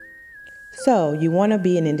So, you want to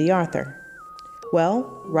be an indie author?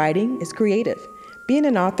 Well, writing is creative. Being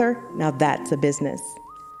an author, now that's a business.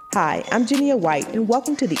 Hi, I'm Jenia White, and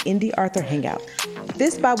welcome to the Indie Author Hangout.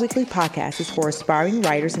 This bi-weekly podcast is for aspiring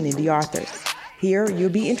writers and indie authors. Here, you'll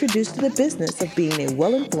be introduced to the business of being a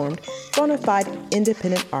well-informed, bona fide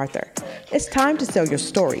independent author. It's time to sell your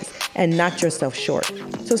stories and not yourself short.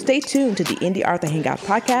 So stay tuned to the Indie Author Hangout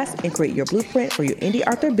podcast and create your blueprint for your indie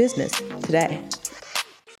author business today.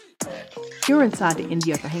 You're inside the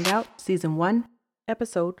Indie Author Hangout, Season 1,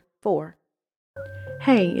 Episode 4.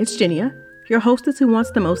 Hey, it's Jenia, your hostess who wants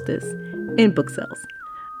the mostest in book sales.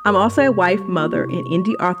 I'm also a wife, mother, and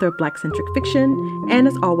indie author of Black-centric fiction, and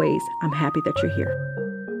as always, I'm happy that you're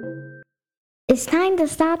here. It's time to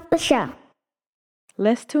start the show.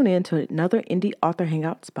 Let's tune in to another Indie Author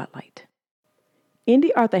Hangout Spotlight. Indie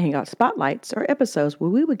Author Hangout Spotlights are episodes where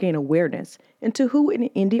we will gain awareness into who an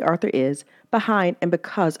indie author is behind and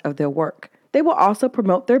because of their work. They will also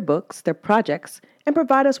promote their books, their projects, and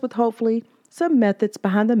provide us with hopefully some methods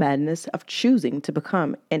behind the madness of choosing to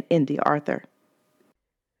become an indie author.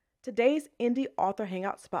 Today's Indie Author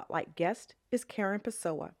Hangout Spotlight guest is Karen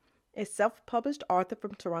Pessoa, a self-published author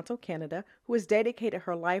from Toronto, Canada, who has dedicated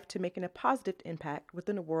her life to making a positive impact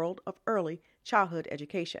within the world of early childhood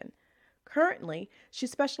education. Currently, she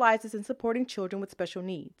specializes in supporting children with special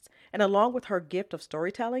needs, and along with her gift of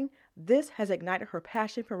storytelling, this has ignited her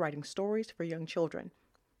passion for writing stories for young children.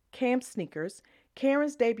 Cam Sneakers,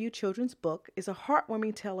 Karen's debut children's book, is a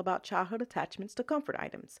heartwarming tale about childhood attachments to comfort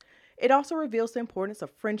items. It also reveals the importance of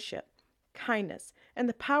friendship, kindness, and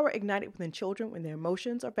the power ignited within children when their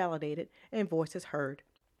emotions are validated and voices heard.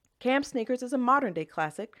 Cam Sneakers is a modern-day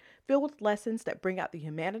classic filled with lessons that bring out the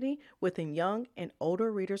humanity within young and older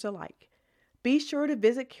readers alike. Be sure to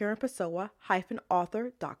visit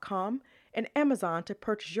KarenPessoa-author.com and Amazon to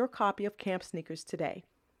purchase your copy of Cam Sneakers today.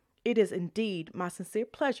 It is indeed my sincere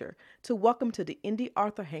pleasure to welcome to the Indie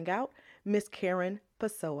Author Hangout, Miss Karen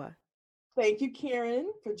Pessoa. Thank you,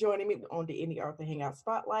 Karen, for joining me on the Indie Author Hangout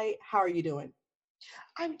Spotlight. How are you doing?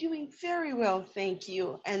 I'm doing very well, thank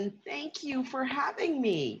you. And thank you for having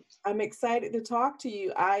me. I'm excited to talk to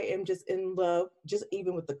you. I am just in love, just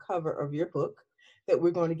even with the cover of your book that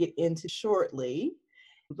we're going to get into shortly.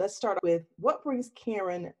 Let's start with what brings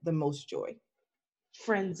Karen the most joy?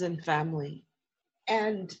 Friends and family,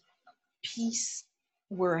 and peace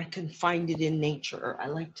where I can find it in nature. I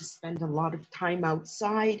like to spend a lot of time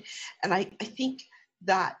outside, and I think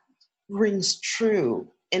that rings true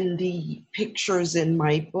in the pictures in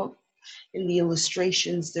my book. In the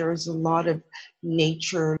illustrations, there is a lot of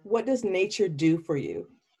nature. What does nature do for you?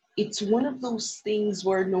 It's one of those things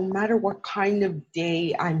where no matter what kind of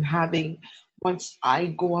day I'm having, once I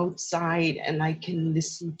go outside and I can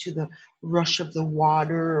listen to the rush of the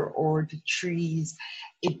water or the trees,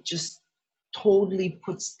 it just totally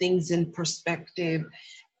puts things in perspective,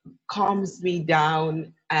 calms me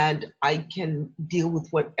down, and I can deal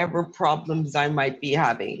with whatever problems I might be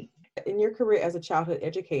having. In your career as a childhood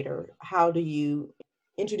educator, how do you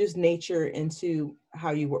introduce nature into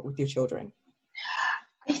how you work with your children?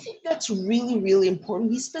 I think that's really, really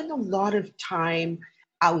important. We spend a lot of time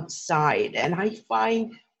outside, and I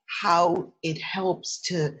find how it helps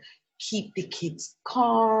to keep the kids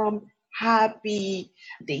calm, happy.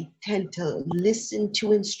 They tend to listen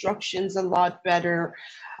to instructions a lot better.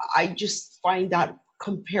 I just find that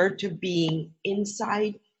compared to being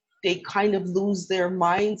inside, they kind of lose their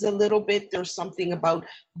minds a little bit. There's something about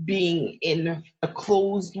being in a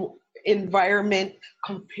closed environment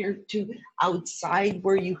compared to outside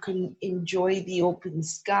where you can enjoy the open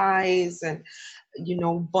skies and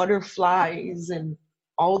butterflies and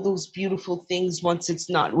all those beautiful things once it's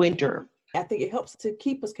not winter. I think it helps to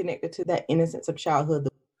keep us connected to that innocence of childhood.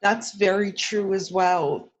 That's very true as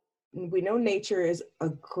well. We know nature is a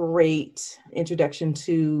great introduction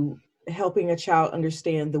to helping a child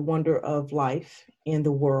understand the wonder of life in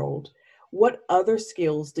the world. What other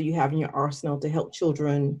skills do you have in your arsenal to help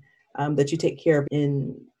children that you take care of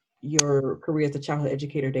in your career as a childhood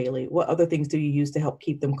educator daily? What other things do you use to help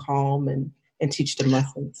keep them calm and teach them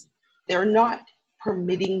lessons? They're not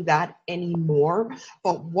permitting that anymore.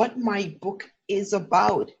 But what my book is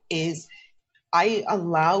about is I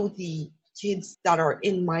allow the kids that are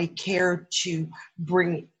in my care to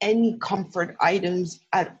bring any comfort items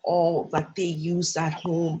at all that they use at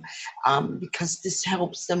home, because this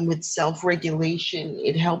helps them with self-regulation.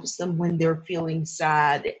 It helps them when they're feeling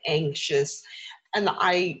sad, anxious. And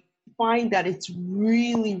I find that it's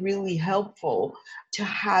really, really helpful to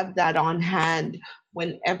have that on hand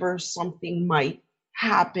whenever something might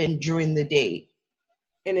happen during the day.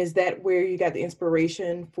 And is that where you got the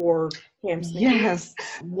inspiration for Cam Snickers? Yes,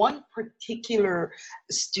 one particular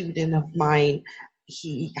student of mine,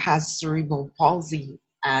 he has cerebral palsy,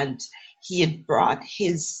 and he had brought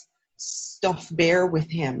his stuffed bear with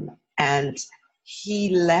him, and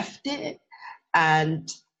he left it.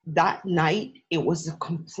 And that night, it was a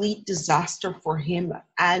complete disaster for him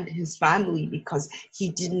and his family because he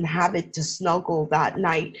didn't have it to snuggle that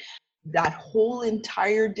night. That whole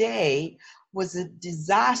entire day was a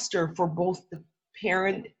disaster for both the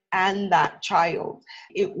parent and that child.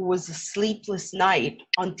 It was a sleepless night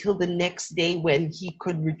until the next day when he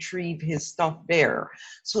could retrieve his stuffed bear.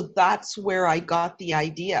 So that's where I got the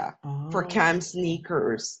idea for Oh. Cam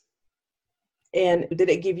Sneakers. And did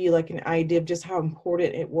it give you like an idea of just how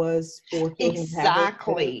important it was for children to have those bears?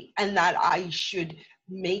 Exactly. And that I should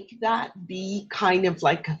make that be kind of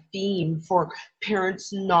like a theme for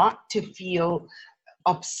parents not to feel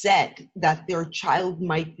upset that their child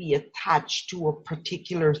might be attached to a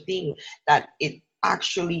particular thing, that it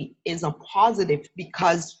actually is a positive,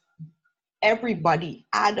 because everybody,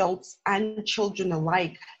 adults and children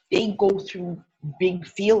alike, they go through big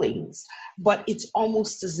feelings, but it's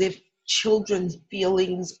almost as if children's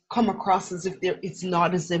feelings come across as if it's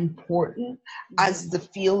not as important as the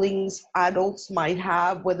feelings adults might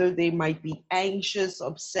have, whether they might be anxious,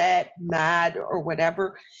 upset, mad, or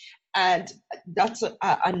whatever. And that's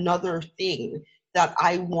another thing that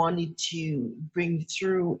I wanted to bring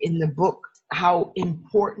through in the book, how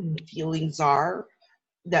important feelings are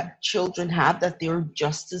that children have, that they're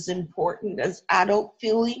just as important as adult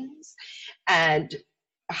feelings, and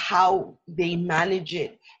how they manage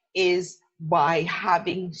it is by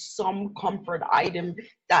having some comfort item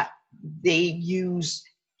that they use,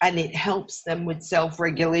 and it helps them with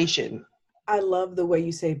self-regulation. I love the way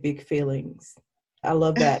you say big feelings. I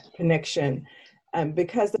love that connection,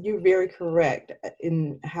 because you're very correct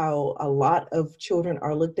in how a lot of children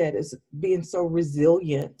are looked at as being so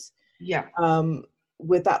resilient, Yeah,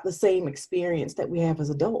 without the same experience that we have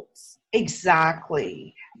as adults.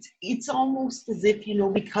 exactly. It's almost as if,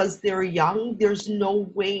 because they're young, there's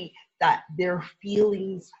no way that their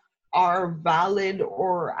feelings are valid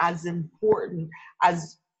or as important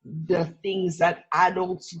as the things that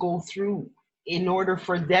adults go through in order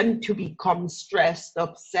for them to become stressed,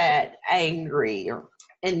 upset, angry, or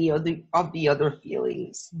any other of the other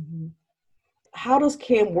feelings. Mm-hmm. How does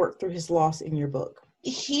Cam work through his loss in your book?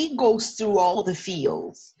 He goes through all the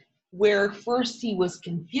feels, where first he was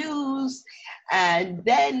confused, and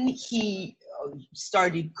then he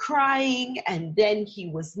started crying, and then he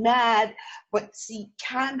was mad. But see,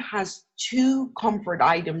 Cam has two comfort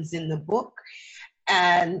items in the book,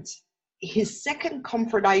 and his second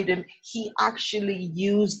comfort item, he actually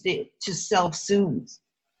used it to self-soothe.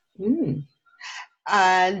 Mm.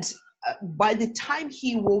 And by the time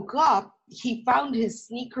he woke up, he found his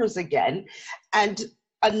sneakers again. And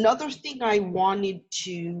another thing I wanted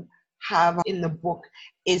to have in the book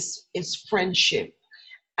is friendship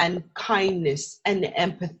and kindness and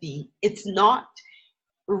empathy. It's not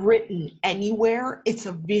written anywhere, it's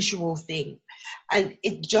a visual thing. And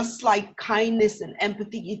it just like kindness and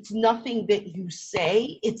empathy, it's nothing that you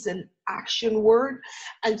say, it's an action word.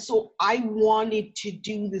 And so I wanted to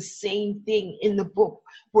do the same thing in the book,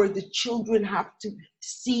 where the children have to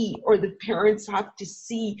see, or the parents have to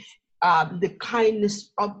see, the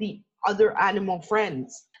kindness of the other animal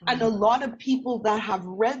friends. And a lot of people that have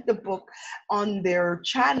read the book on their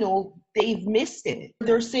channel, they've missed it.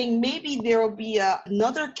 They're saying maybe there will be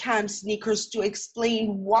another Cam Sneakers to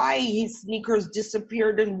explain why his sneakers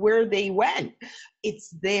disappeared and where they went.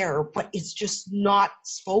 It's there, but it's just not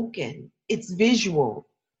spoken. It's visual.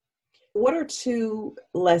 What are two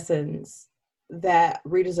lessons that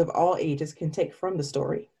readers of all ages can take from the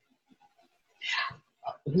story?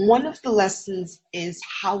 One of the lessons is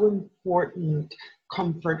how important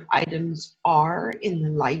comfort items are in the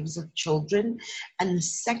lives of children. And the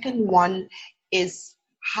second one is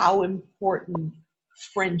how important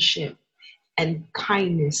friendship and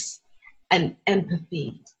kindness and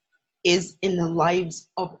empathy is in the lives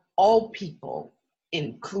of all people,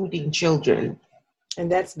 including children. And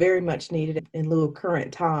that's very much needed in lieu of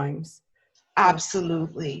current times.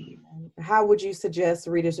 Absolutely. How would you suggest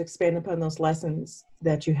readers expand upon those lessons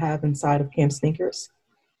that you have inside of Cam Sneakers?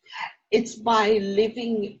 It's by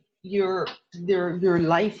living your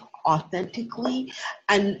life authentically,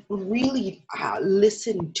 and really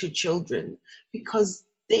listen to children, because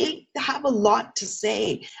they have a lot to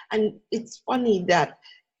say. And it's funny that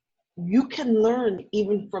you can learn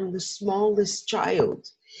even from the smallest child.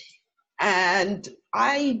 And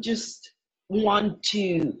I just want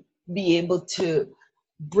to be able to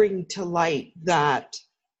bring to light that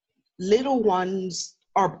little ones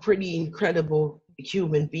are pretty incredible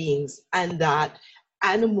human beings, and that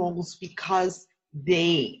animals, because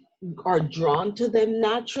they are drawn to them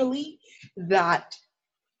naturally, that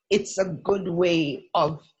it's a good way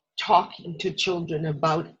of talking to children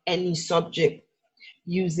about any subject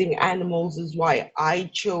using animals. Is why I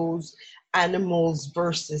chose animals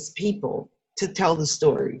versus people to tell the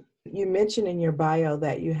story. You mentioned in your bio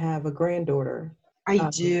that you have a granddaughter. I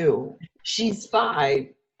do. She's 5.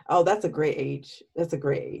 Oh, that's a great age. That's a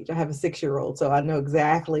great age. I have a 6-year-old, so I know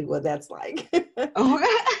exactly what that's like. Oh.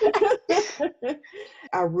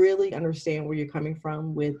 I really understand where you're coming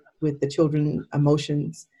from with the children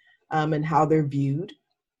emotions, and how they're viewed.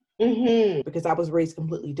 Mm-hmm. Because I was raised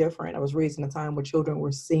completely different. I was raised in a time where children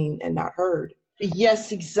were seen and not heard.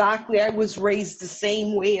 Yes, exactly. I was raised the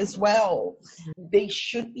same way as well. They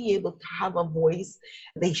should be able to have a voice.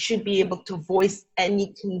 They should be able to voice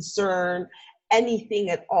any concern, anything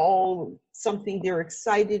at all, something they're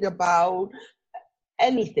excited about,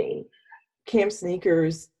 anything. Camp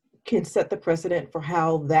Sneakers can set the precedent for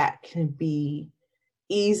how that can be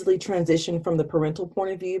easily transitioned from the parental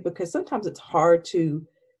point of view, because sometimes it's hard to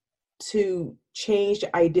change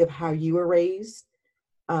the idea of how you were raised.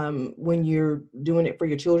 When you're doing it for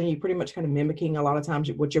your children, you're pretty much kind of mimicking a lot of times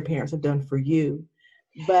what your parents have done for you.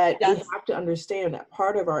 But we have to understand that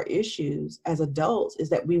part of our issues as adults is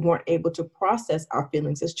that we weren't able to process our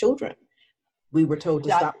feelings as children. We were told to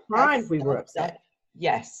stop crying if we were upset.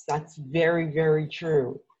 Yes, that's very, very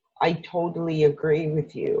true. I totally agree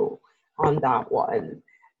with you on that one.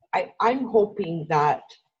 I'm hoping that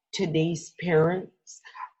today's parents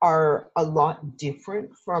are a lot different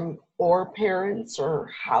from our parents or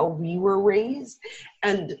how we were raised.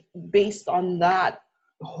 And based on that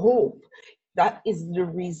hope, that is the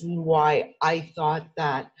reason why I thought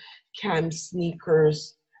that Cam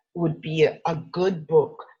Sneakers would be a good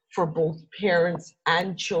book for both parents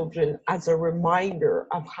and children, as a reminder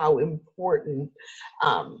of how important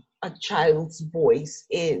a child's voice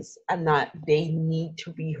is, and that they need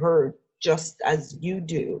to be heard just as you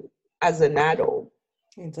do as an adult.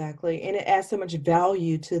 Exactly. And it adds so much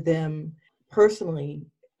value to them personally,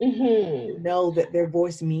 to know that their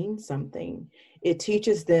voice means something. It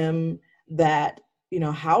teaches them that,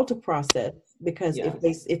 how to process, because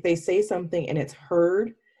if they say something and it's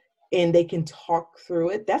heard and they can talk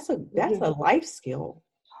through it, that's a life skill.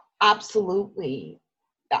 Absolutely.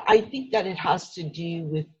 I think that it has to do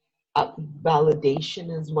with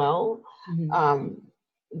validation as well.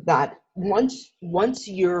 That once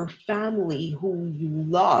your family, who you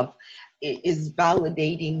love, is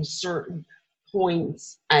validating certain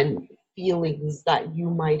points and feelings that you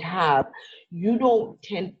might have, you don't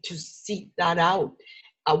tend to seek that out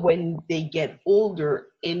when they get older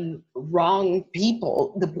in wrong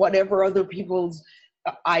people, whatever other people's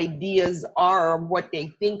ideas are, what they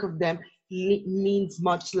think of them means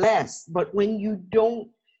much less. But when you don't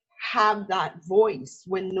have that voice,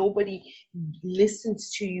 when nobody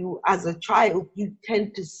listens to you as a child, you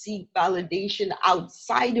tend to seek validation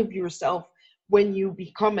outside of yourself when you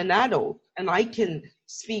become an adult. And I can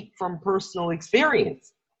speak from personal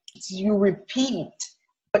experience. You repeat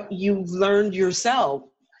what you've learned yourself.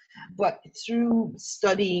 But through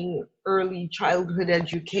studying early childhood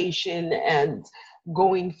education and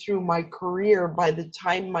going through my career, by the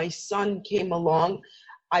time my son came along,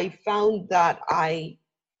 I found that I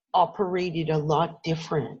operated a lot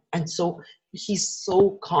different. And so he's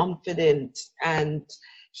so confident, and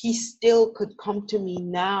he still could come to me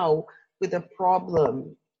now with a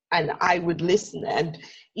problem and I would listen. And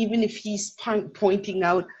even if he's pointing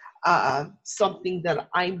out something that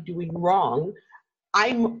I'm doing wrong,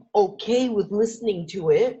 I'm okay with listening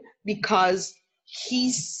to it because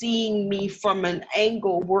he's seeing me from an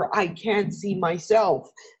angle where I can't see myself,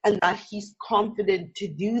 and that he's confident to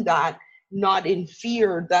do that, not in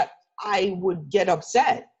fear that I would get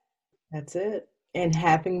upset. That's it. And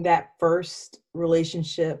having that first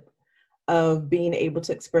relationship of being able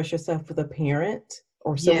to express yourself with a parent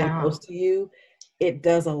or someone close to you, it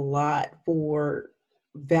does a lot for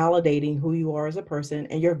validating who you are as a person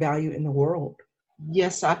and your value in the world.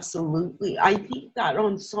 Yes, absolutely. I think that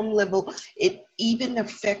on some level, it even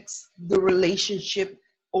affects the relationship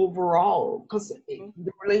overall, because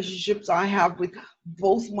the relationships I have with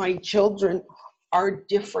both my children are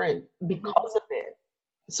different because of it.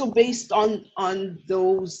 So based on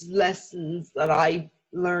those lessons that I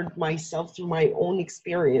learned myself through my own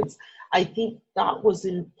experience, I think that was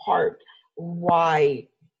in part why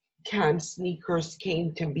Cam Sneakers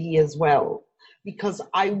came to be as well, because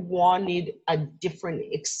I wanted a different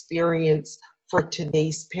experience for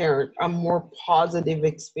today's parent, a more positive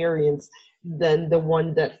experience, than the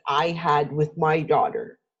one that I had with my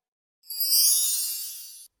daughter.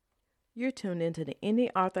 You're tuned into the Indie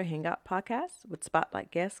Author Hangout podcast with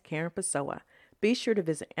spotlight guest Karen Pessoa. Be sure to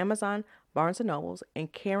visit Amazon, Barnes & Nobles,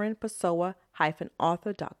 and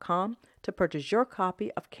KarenPessoa-author.com to purchase your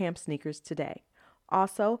copy of Camp Sneakers today.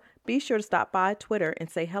 Also, be sure to stop by Twitter and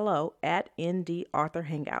say hello at Indie Author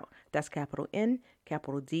Hangout. That's capital N,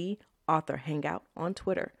 capital D, Author Hangout on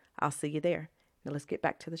Twitter. I'll see you there. Now let's get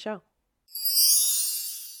back to the show.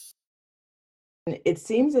 It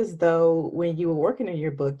seems as though when you were working on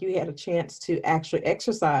your book, you had a chance to actually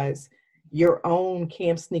exercise your own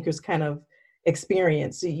Camp Sneakers kind of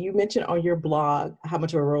experience. So you mentioned on your blog how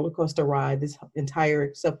much of a roller coaster ride this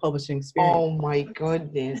entire self-publishing experience. Oh my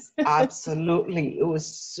goodness, absolutely. It was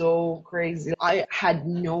so crazy. I had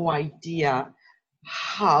no idea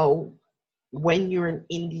how, when you're an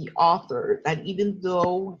indie author, that even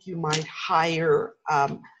though you might hire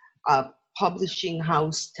a publishing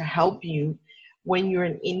house to help you, when you're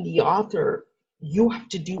an indie author, you have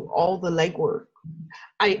to do all the legwork.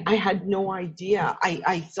 I had no idea.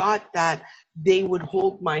 I thought that they would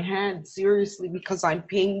hold my hand seriously because I'm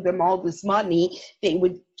paying them all this money. They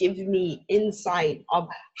would give me insight of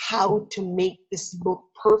how to make this book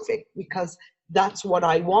perfect because that's what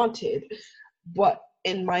I wanted. But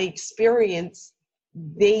in my experience,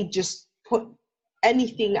 they just put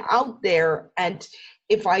anything out there, and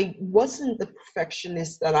if I wasn't the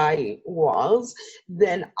perfectionist that I was,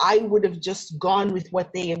 then I would have just gone with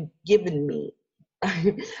what they have given me.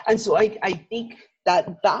 And so I think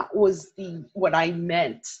that was what I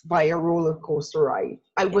meant by a roller coaster ride.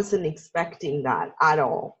 I wasn't expecting that at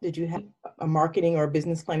all. Did you have a marketing or a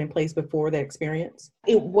business plan in place before that experience?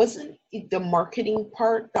 It wasn't the marketing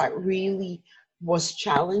part that really was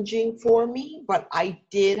challenging for me, but I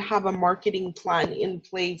did have a marketing plan in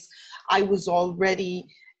place. I was already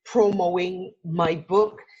promoting my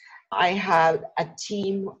book. I had a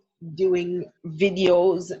team doing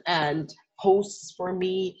videos and posts for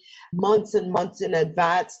me months and months in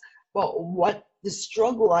advance. But what the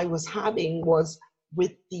struggle I was having was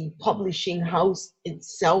with the publishing house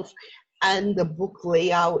itself and the book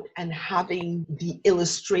layout and having the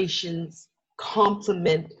illustrations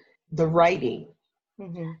complement the writing.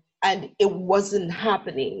 Mm-hmm. And it wasn't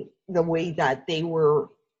happening the way that they were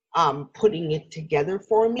putting it together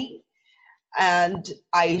for me. And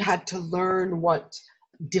I had to learn what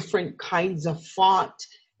different kinds of font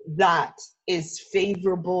that is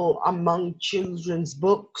favorable among children's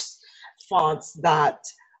books, fonts that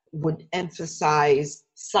would emphasize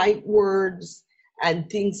sight words and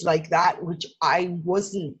things like that, which I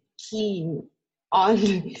wasn't keen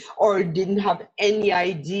on or didn't have any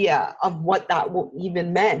idea of what that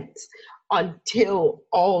even meant until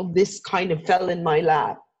all this kind of fell in my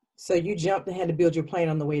lap. So you jumped and had to build your plane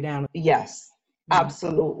on the way down. Yes,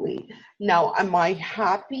 absolutely. Now, am I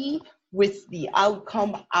happy with the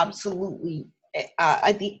outcome? Absolutely.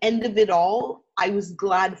 At the end of it all, I was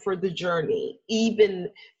glad for the journey, even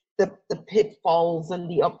the pitfalls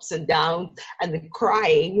and the ups and downs and the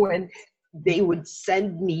crying when they would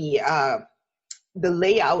send me the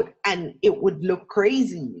layout and it would look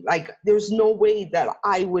crazy. Like there's no way that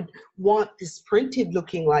I would want this printed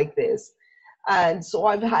looking like this. And so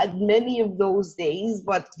I've had many of those days,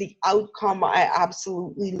 but the outcome I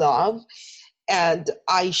absolutely love. And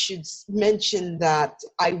I should mention that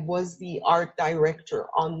I was the art director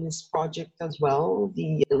on this project as well.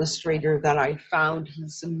 The illustrator that I found,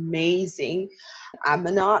 he's amazing,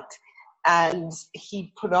 Aminat. And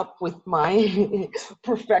he put up with my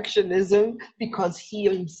perfectionism because he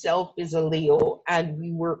himself is a Leo and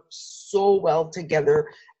we work so well together.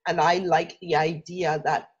 And I like the idea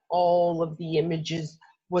that all of the images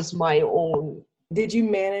was my own. Did you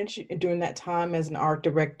manage during that time as an art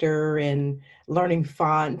director and learning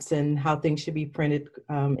fonts and how things should be printed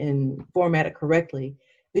and formatted correctly?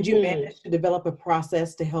 Did you manage to develop a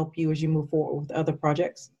process to help you as you move forward with other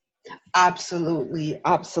projects? Absolutely,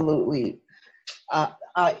 absolutely.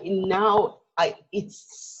 Now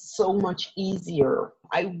it's so much easier.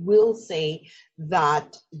 I will say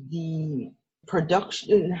that the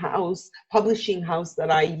publishing house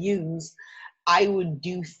that I use, I would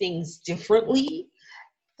do things differently.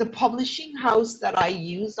 The publishing house that I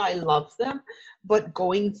use, I love them, but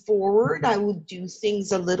going forward, I would do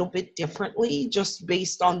things a little bit differently just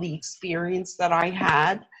based on the experience that I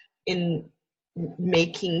had in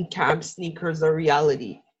making Camp Sneakers a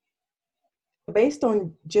reality. Based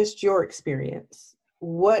on just your experience,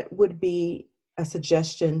 what would be a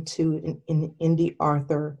suggestion to an indie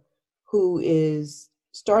author who is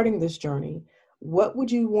starting this journey? What would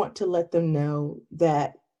you want to let them know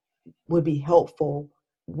that would be helpful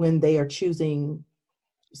when they are choosing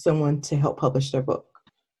someone to help publish their book?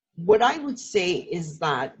 What I would say is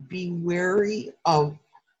that be wary of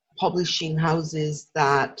publishing houses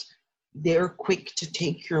that they're quick to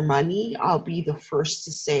take your money. I'll be the first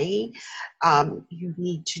to say you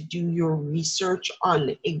need to do your research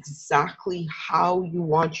on exactly how you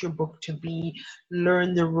want your book to be,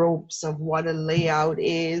 learn the ropes of what a layout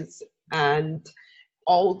is, and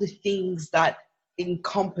all the things that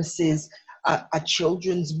encompasses a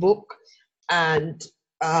children's book. And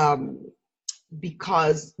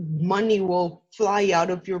because money will fly out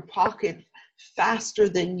of your pocket faster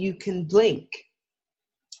than you can blink.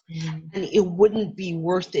 And it wouldn't be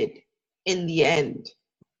worth it in the end.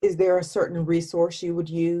 Is there a certain resource you would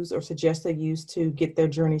use or suggest they use to get their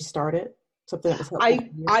journey started? Something that was helpful for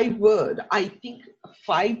you? I would. I think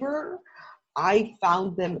Fiverr, I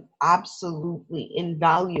found them absolutely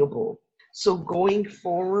invaluable. So going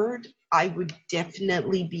forward, I would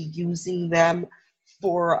definitely be using them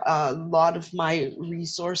for a lot of my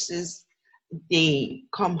resources. They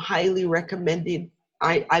come highly recommended.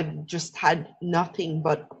 I've just had nothing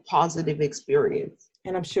but a positive experience.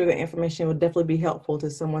 And I'm sure the information will definitely be helpful to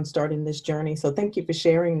someone starting this journey. So thank you for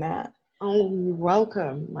sharing that. Oh, you're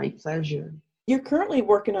welcome. My pleasure. You're currently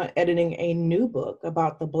working on editing a new book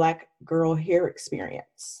about the Black girl hair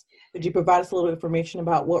experience. Could you provide us a little information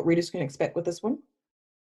about what readers can expect with this one?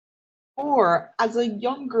 Or as a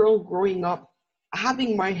young girl growing up,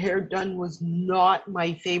 having my hair done was not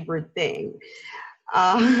my favorite thing.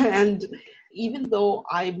 And even though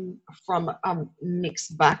I'm from a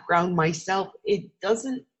mixed background myself, it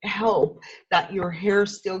doesn't help that your hair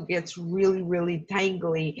still gets really, really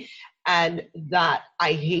tangly, and that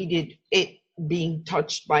I hated it being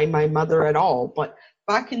touched by my mother at all. But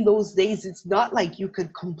back in those days, it's not like you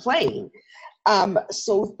could complain.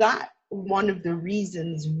 So that one of the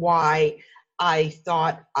reasons why I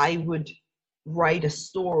thought I would write a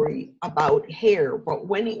story about hair. But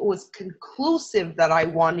when it was conclusive that I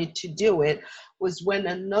wanted to do it was when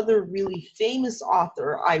another really famous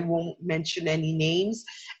author, I won't mention any names,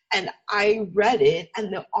 and I read it,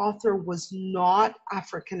 and the author was not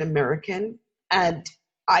African American, and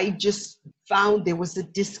I just found there was a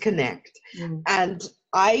disconnect. And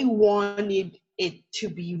I wanted it to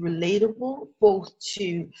be relatable both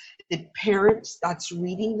to the parents that's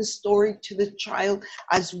reading the story to the child,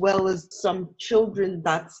 as well as some children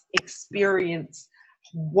that's experienced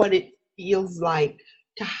what it feels like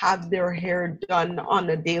to have their hair done on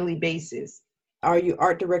a daily basis. Are you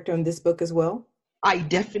art director on this book as well? I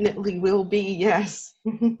definitely will be, yes.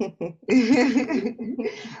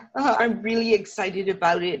 I'm really excited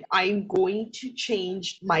about it. I'm going to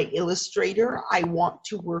change my illustrator. I want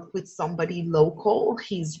to work with somebody local.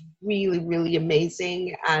 He's really, really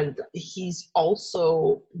amazing. And he's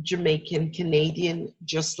also Jamaican Canadian,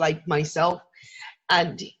 just like myself.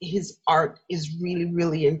 And his art is really,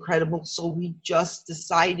 really incredible. So we just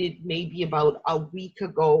decided maybe about a week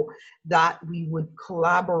ago that we would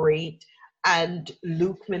collaborate. And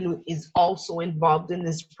Lukeman is also involved in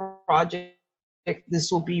this project.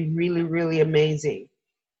 This will be really, really amazing.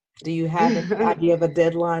 Do you have an idea of a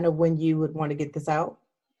deadline of when you would want to get this out?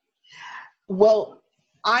 Well,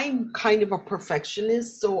 I'm kind of a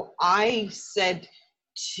perfectionist, so I said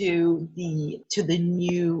to the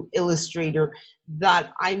new illustrator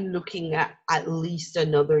that I'm looking at least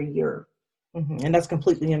another year. And that's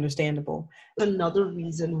completely understandable. Another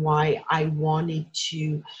reason why I wanted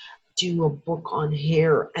to do a book on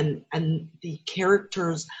hair and the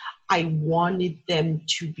characters, I wanted them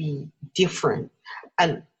to be different,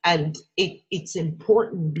 and it's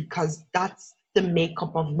important because that's the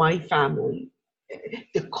makeup of my family.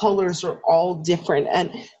 The colors are all different, and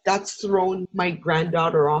that's thrown my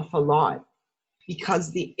granddaughter off a lot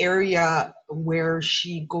because the area where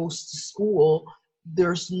she goes to school,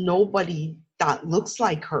 there's nobody that looks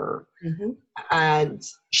like her. And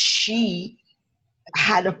she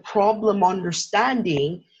had a problem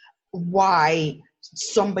understanding why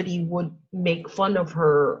somebody would make fun of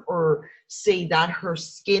her or say that her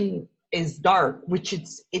skin is dark, which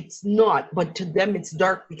it's not, but to them it's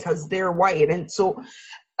dark because they're white. And so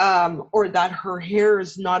or that her hair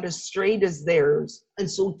is not as straight as theirs. And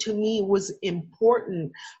so to me it was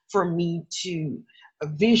important for me to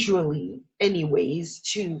visually anyways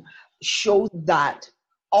to show that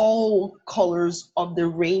all colors of the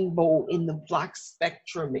rainbow in the Black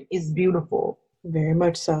spectrum is beautiful. Very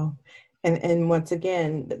much so. And once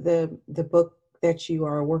again, the book that you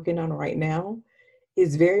are working on right now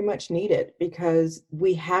is very much needed because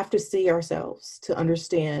we have to see ourselves to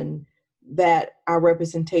understand that our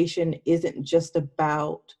representation isn't just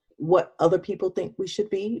about what other people think we should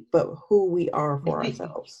be, but who we are for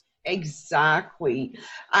ourselves. Exactly.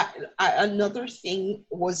 Another thing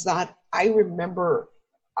was that I remember,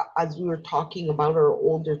 as we were talking about our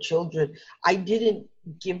older children, I didn't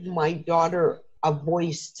give my daughter a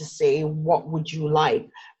voice to say, what would you like?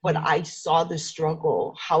 But I saw the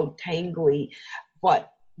struggle, how tangly.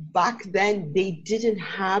 But back then, they didn't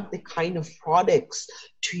have the kind of products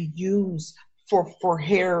to use for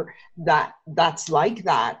hair that's like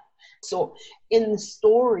that. So in the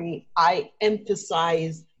story, I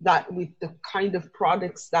emphasize that with the kind of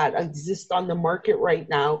products that exist on the market right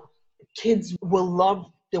now, kids will love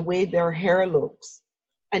the way their hair looks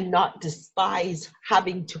and not despise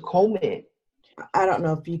having to comb it. I don't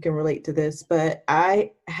know if you can relate to this, but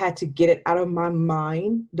I had to get it out of my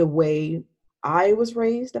mind the way I was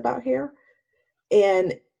raised about hair.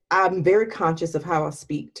 And I'm very conscious of how I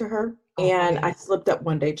speak to her. And I slipped up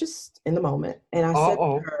one day just in the moment. And I said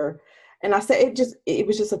to her, and I said, it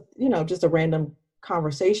was just just a random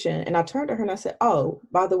conversation. And I turned to her and I said, oh,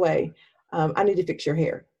 by the way, I need to fix your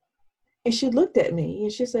hair. And she looked at me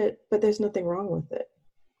and she said, but there's nothing wrong with it.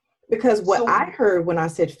 Because what I heard when I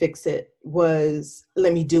said fix it was,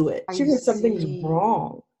 let me do it. She heard something's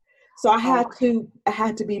wrong. So I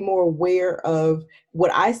had to be more aware of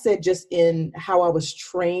what I said just in how I was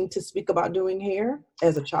trained to speak about doing hair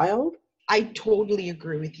as a child. I totally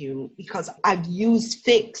agree with you, because I've used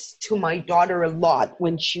fix to my daughter a lot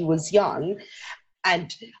when she was young.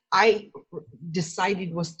 And I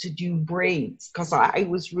decided was to do braids because I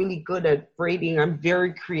was really good at braiding. I'm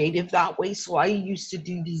very creative that way. So I used to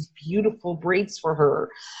do these beautiful braids for her.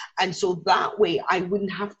 And so that way I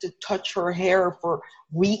wouldn't have to touch her hair for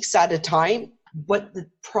weeks at a time. But the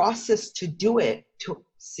process to do it took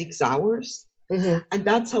 6 hours. Mm-hmm. And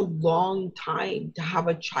that's a long time to have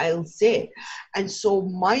a child sit. And so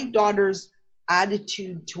my daughter's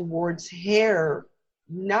attitude towards hair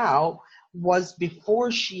now was, before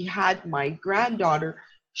she had my granddaughter,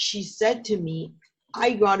 she said to me,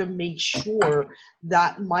 I got to make sure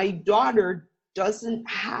that my daughter doesn't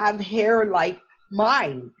have hair like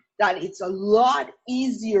mine, that it's a lot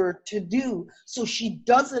easier to do, so she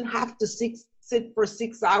doesn't have to sit for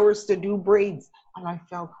 6 hours to do braids. And I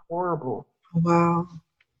felt horrible. Wow.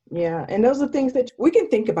 Yeah. And those are things that we can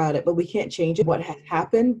think about it, but we can't change what has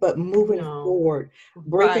happened. But moving forward,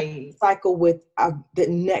 breaking the cycle with the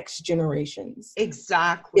next generations.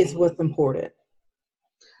 Exactly. Is what's important.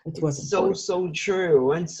 It's so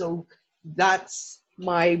true. And so that's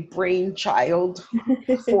my brainchild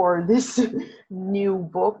for this new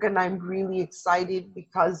book. And I'm really excited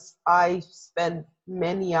because I spent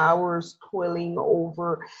many hours toiling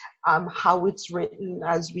over how it's written.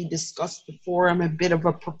 As we discussed before, I'm a bit of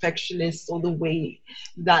a perfectionist, so the way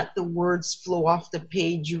that the words flow off the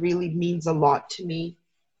page really means a lot to me.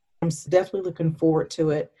 I'm definitely looking forward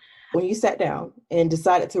to it. When you sat down and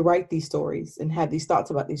decided to write these stories and have these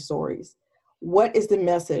thoughts about these stories, what is the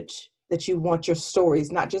message that you want your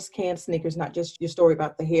stories, not just canned sneakers, not just your story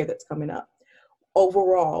about the hair that's coming up,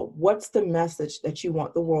 overall, what's the message that you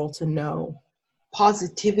want the world to know?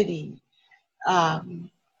 Positivity.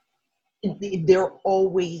 They're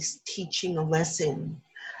always teaching a lesson.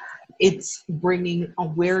 It's bringing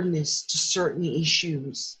awareness to certain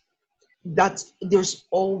issues. There's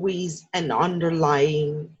always an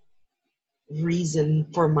underlying reason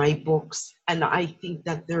for my books, and I think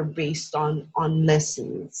that they're based on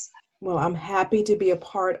lessons. Well, I'm happy to be a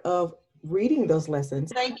part of reading those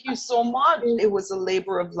lessons. Thank you so much. It was a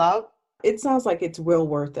labor of love. It sounds like it's well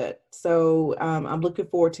worth it. So I'm looking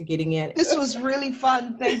forward to getting it. This was really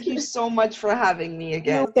fun. Thank you so much for having me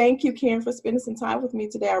again. Thank you, Karen, for spending some time with me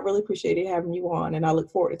today. I really appreciated having you on, and I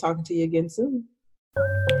look forward to talking to you again soon.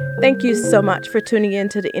 Thank you so much for tuning in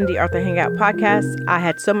to the Indie Author Hangout podcast. I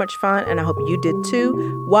had so much fun, and I hope you did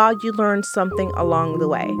too, while you learned something along the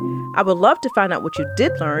way. I would love to find out what you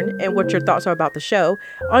did learn and what your thoughts are about the show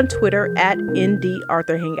on Twitter at Indie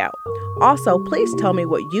Author Hangout. Also, please tell me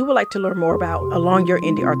what you would like to learn more about along your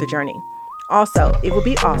indie author journey. Also, it would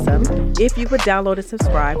be awesome if you would download and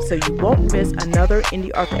subscribe so you won't miss another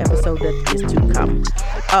Indie Author episode that is to come.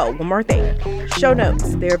 Oh, one more thing. Show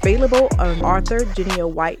notes. They're available on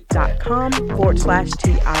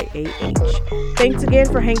authorgeniawhite.com/TIAH. Thanks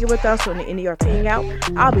again for hanging with us on the Indie Author Hangout.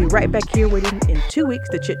 I'll be right back here waiting in 2 weeks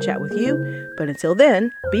to chit chat with you. But until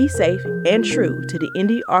then, be safe and true to the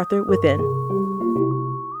Indie Author within.